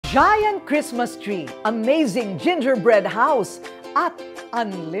Giant Christmas tree, amazing gingerbread house, at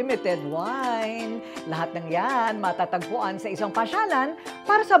unlimited wine. Lahat ng yan matatagpuan sa isang pasyalan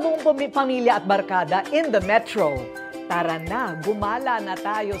para sa buong pamilya at barkada in the metro. Tara na, gumala na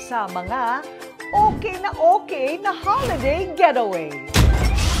tayo sa mga okay na holiday getaway.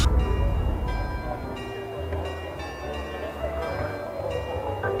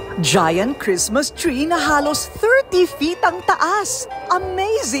 Giant Christmas tree na halos 30 feet ang taas.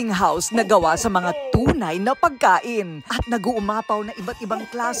 Amazing house na gawa sa mga tunay na pagkain. At nag-uumapaw na iba't ibang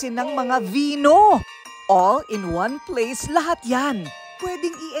klase ng mga vino. All in one place lahat yan.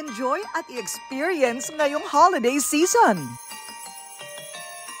 Pwedeng i-enjoy at i-experience ngayong holiday season.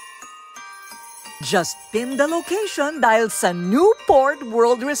 Just pin the location dahil sa Newport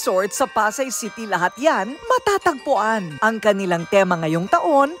World Resorts sa Pasay City lahat yan matatagpuan. Ang kanilang tema ngayong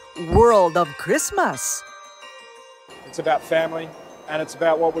taon, World of Christmas. It's about family and it's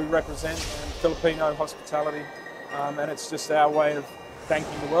about what we represent in Filipino hospitality. And it's just our way of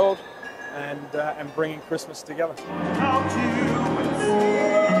thanking the world and bringing Christmas together.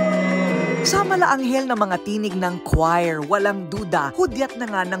 Sa malaanghel na mga tinig ng choir, walang duda, hudyat na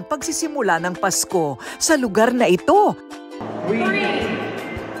nga ng pagsisimula ng Pasko sa lugar na ito.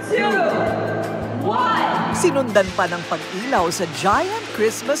 3, 2, 1! Sinundan pa ng pag-ilaw sa giant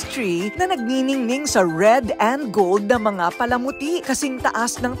Christmas tree na nagniningning sa red and gold na mga palamuti kasing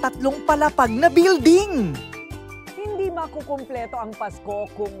taas ng 3 palapag na building. Hindi makukumpleto ang Pasko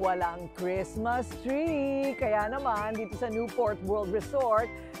kung walang Christmas tree. Kaya naman, dito sa Newport World Resort,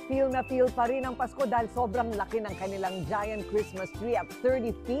 feel na feel pa rin ang Pasko dahil sobrang laki ng kanilang giant Christmas tree at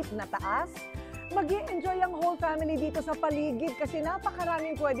 30 feet na taas. Mag-i-enjoy ang whole family dito sa paligid kasi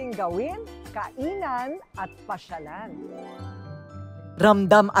napakaraming pwedeng gawin, kainan at pasyalan.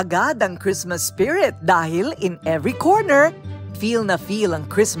 Ramdam agad ang Christmas spirit dahil in every corner, feel na feel ang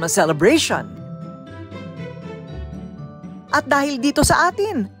Christmas celebration. At dahil dito sa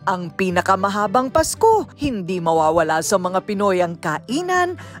atin, ang pinakamahabang Pasko, hindi mawawala sa mga Pinoy ang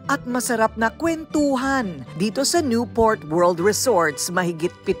kainan at masarap na kwentuhan. Dito sa Newport World Resorts,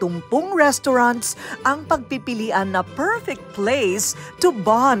 mahigit 70 restaurants ang pagpipilian na perfect place to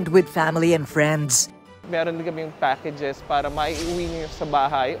bond with family and friends. Meron din kaming packages para maiuwi niyo sa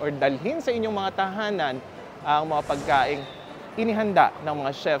bahay or dalhin sa inyong mga tahanan ang mga pagkaing inihanda ng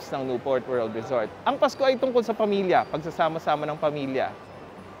mga chefs ng Newport World Resort. Ang Pasko ay tungkol sa pamilya, pagsasama-sama ng pamilya.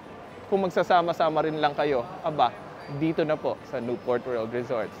 Kung magsasama-sama rin lang kayo, dito na po sa Newport World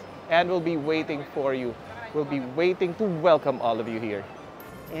Resorts. And we'll be waiting for you. We'll be waiting to welcome all of you here.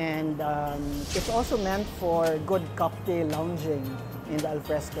 And it's also meant for good cocktail lounging in the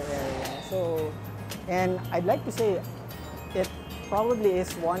alfresco area. And I'd like to say, it probably is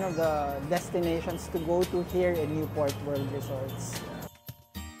one of the destinations to go to here in Newport World Resorts.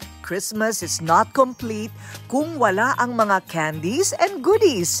 Christmas is not complete kung wala ang mga candies and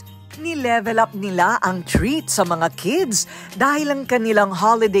goodies. Ni-level up nila ang treat sa mga kids dahil ang kanilang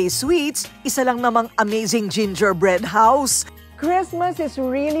holiday sweets, isa lang namang amazing gingerbread house. Christmas is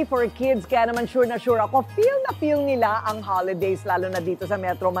really for kids, kaya naman sure na sure ako, feel na feel nila ang holidays, lalo na dito sa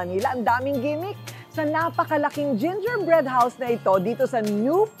Metro Manila. Ang daming gimmick sa napakalaking gingerbread house na ito dito sa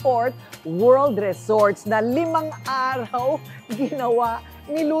Newport World Resorts na 5 araw ginawa.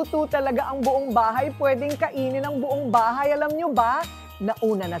 Niluto talaga ang buong bahay. Pwedeng kainin ang buong bahay. Alam nyo ba?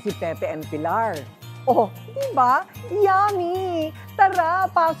 Nauna na si Pepe and Pilar. Oh, di ba? Yummy! Tara,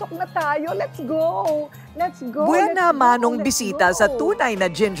 pasok na tayo. Let's go! Let's go! Buena manong bisita sa tunay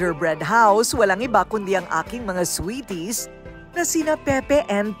na gingerbread house. Walang iba kundi ang aking mga sweeties na sina Pepe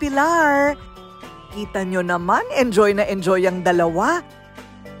and Pilar. Kita nyo naman, enjoy na enjoy ang dalawa.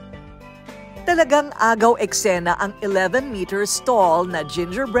 Talagang agaw eksena ang 11-meter tall na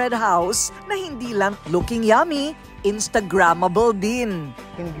gingerbread house na hindi lang looking yummy, Instagrammable din.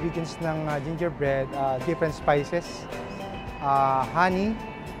 Ingredients ng gingerbread, different spices, honey,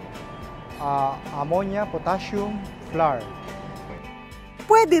 ammonia, potassium, flour.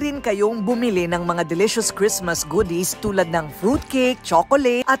 Pwede rin kayong bumili ng mga delicious Christmas goodies tulad ng fruitcake,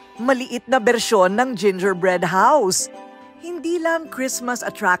 chocolate at maliit na bersyon ng gingerbread house. Hindi lang Christmas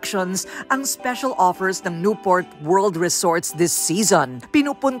attractions ang special offers ng Newport World Resorts this season.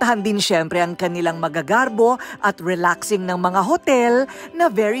 Pinupuntahan din syempre ang kanilang magagarbo at relaxing ng mga hotel na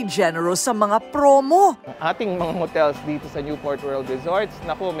very generous sa mga promo. Ating mga hotels dito sa Newport World Resorts,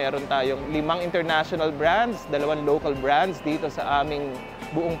 meron tayong 5 international brands, 2 local brands dito sa aming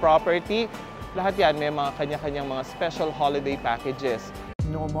buong property. Lahat yan may mga kanya-kanyang mga special holiday packages.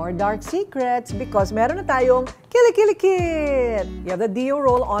 no more dark secrets because meron na tayong Kili-Kili-Kit! You have the deo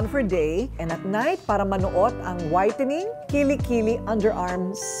roll on for day and at night para manuot ang whitening Kili-Kili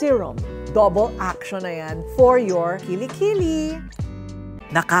Underarm Serum. Double action na yan for your Kili-Kili.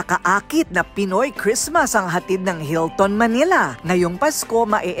 Nakakaakit na Pinoy Christmas ang hatid ng Hilton Manila. Ngayong Pasko,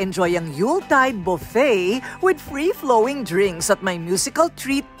 mae-enjoy ang Yuletide Buffet with free-flowing drinks at may musical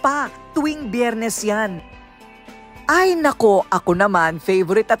treat pa. Tuwing Biyernes yan. Ay nako, ako naman,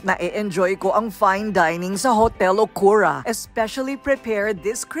 favorite at na-enjoy ko ang fine dining sa Hotel Okura. Especially prepared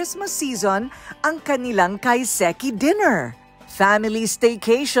this Christmas season ang kanilang kaiseki dinner. Family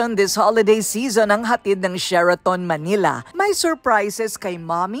staycation this holiday season ang hatid ng Sheraton Manila. May surprises kay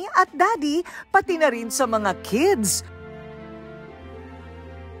mommy at daddy, pati na rin sa mga kids.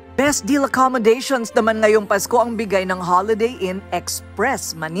 Best deal accommodations naman ngayong Pasko ang bigay ng Holiday Inn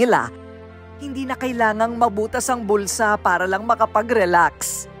Express Manila. Hindi na kailangang mabutas ang bulsa para lang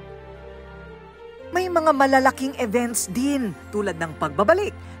makapag-relax. May mga malalaking events din tulad ng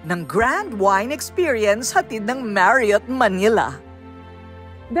pagbabalik ng Grand Wine Experience hatid ng Marriott Manila.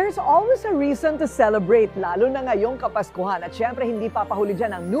 There's always a reason to celebrate, lalo na ngayong Kapaskuhan. At syempre, hindi papahuli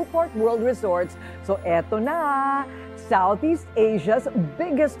dyan ang Newport World Resorts. So eto na, Southeast Asia's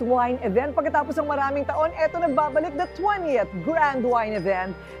biggest wine event. Pagkatapos ng maraming taon, eto nagbabalik the 20th Grand Wine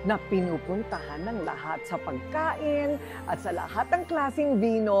Event na pinupuntahan ng lahat sa pagkain at sa lahat ng klaseng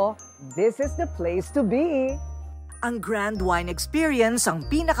vino. This is the place to be. Ang Grand Wine Experience ang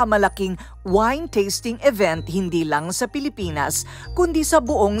pinakamalaking wine tasting event hindi lang sa Pilipinas, kundi sa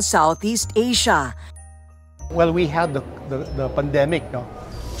buong Southeast Asia. Well, we had the pandemic, no?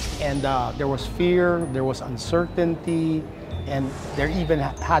 And there was fear, there was uncertainty, and there even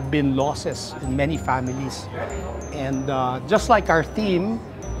had been losses in many families. And just like our theme,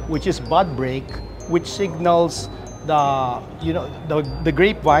 which is Bud Break, which signals the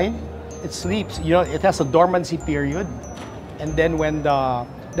grapevine, it sleeps. It has a dormancy period, and then when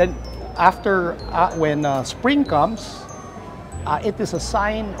spring comes, it is a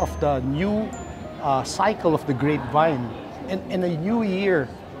sign of the new cycle of the grapevine and a new year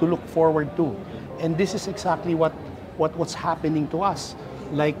to look forward to. And this is exactly what's happening to us.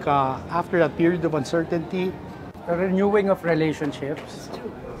 Like after that period of uncertainty, a renewing of relationships,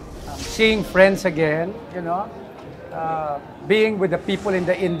 seeing friends again, being with the people in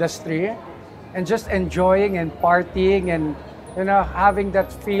the industry, and just enjoying and partying and having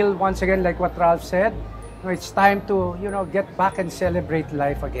that feel once again, like what Ralph said. It's time to get back and celebrate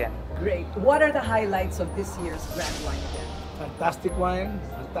life again. Great. What are the highlights of this year's Grand Wine event? Fantastic wine,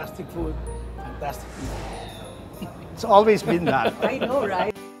 fantastic food, fantastic people. it's always been that. I know, right?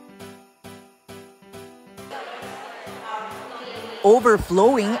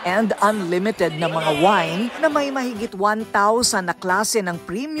 Overflowing and unlimited na mga wine na may mahigit 1,000 na klase ng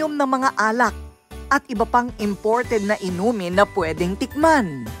premium na mga alak at iba pang imported na inumin na pwedeng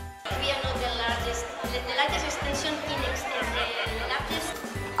tikman.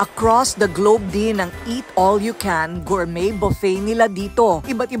 Across the globe din ang Eat All You Can gourmet buffet nila dito.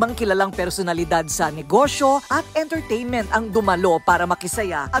 Iba't ibang kilalang personalidad sa negosyo at entertainment ang dumalo para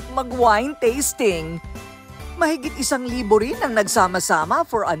makisaya at mag-wine tasting. Mahigit 1,000 rin ang nagsama-sama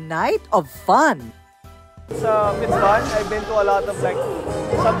for a night of fun. It's fun. I've been to a lot of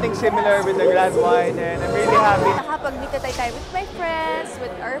something similar with the Grand Wine and I'm really happy. Nakapag-meet na tayo with my friends,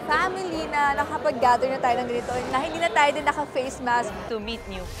 with our family na nakapag-gather na tayo ng ganito na hindi na tayo din naka-face mask. To meet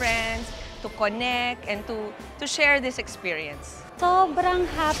new friends, to connect, and to share this experience. Sobrang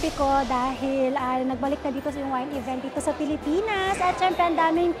happy ko dahil nagbalik na dito sa yung wine event dito sa Pilipinas at syempre ang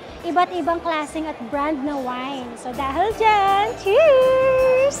daming iba't ibang klaseng at brand na wine. So dahil dyan,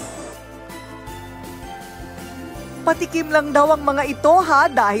 cheers! Patikim lang daw ang mga ito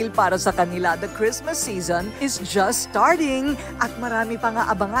dahil para sa kanila the Christmas season is just starting at marami pa nga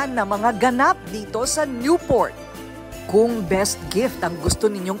abangan na mga ganap dito sa Newport. Kung best gift ang gusto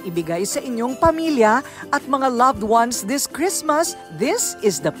ninyong ibigay sa inyong pamilya at mga loved ones this Christmas, this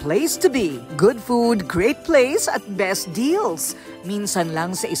is the place to be. Good food, great place at best deals. Minsan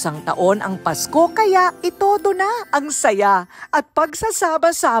lang sa isang taon ang Pasko kaya itodo na ang saya at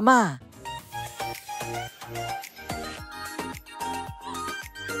pagsasama-sama.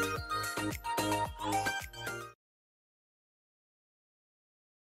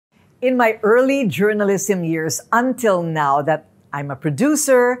 In my early journalism years until now that I'm a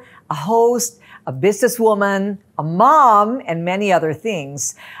producer, a host, a businesswoman, a mom, and many other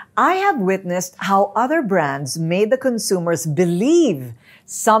things, I have witnessed how other brands made the consumers believe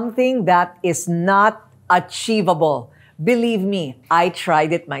something that is not achievable. Believe me, I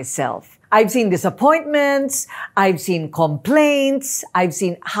tried it myself. I've seen disappointments, I've seen complaints, I've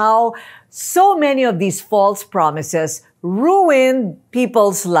seen how so many of these false promises ruined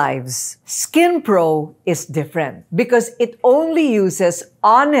people's lives. Skin Pro is different because it only uses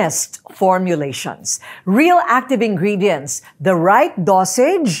honest formulations, real active ingredients, the right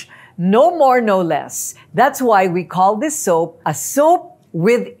dosage, no more, no less. That's why we call this soap a soap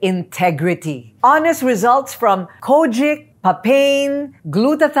with integrity. Honest results from kojic, papain,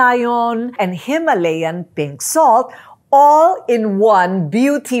 glutathione, and Himalayan pink salt, all in one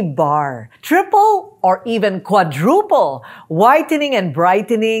beauty bar. Triple or even quadruple whitening and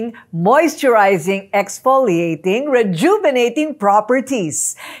brightening, moisturizing, exfoliating, rejuvenating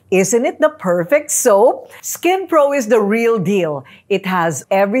properties. Isn't it the perfect soap? Skin Pro is the real deal. It has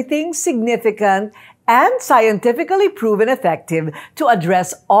everything significant and scientifically proven effective to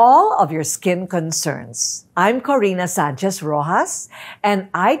address all of your skin concerns. I'm Korina Sanchez Rojas, and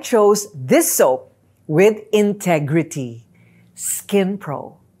I chose this soap with integrity. Skin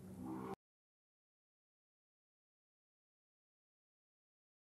Pro.